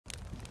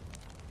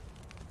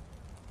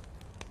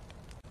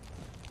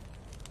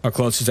How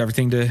close is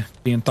everything to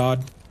being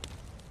thawed?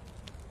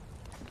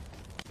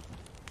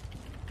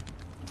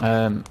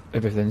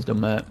 Everything's done,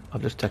 mate.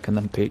 I've just taken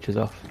them peaches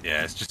off.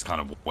 Yeah, it's just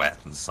kind of wet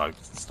and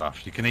soaked and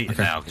stuff. You can eat it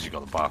now because you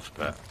got the buff,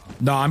 but...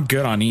 No, I'm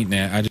good on eating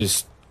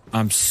it.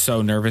 I'm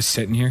so nervous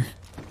sitting here.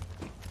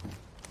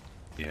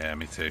 Yeah,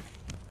 me too.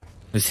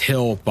 This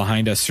hill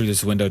behind us through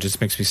this window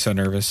just makes me so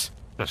nervous.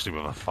 Especially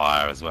with a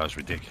fire as well, it's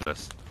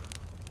ridiculous.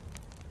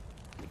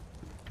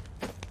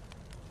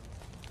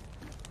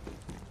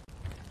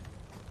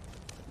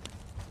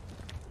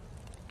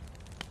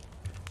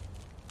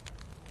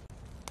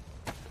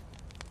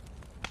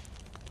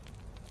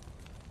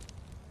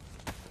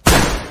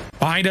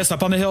 Behind us,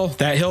 up on the hill.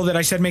 That hill that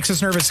I said makes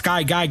us nervous.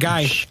 Guy.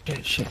 Shit.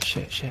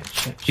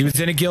 He was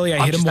in a ghillie.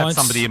 I hit him once.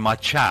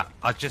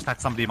 I just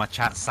had somebody in my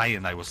chat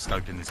saying they were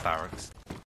scoping this barracks.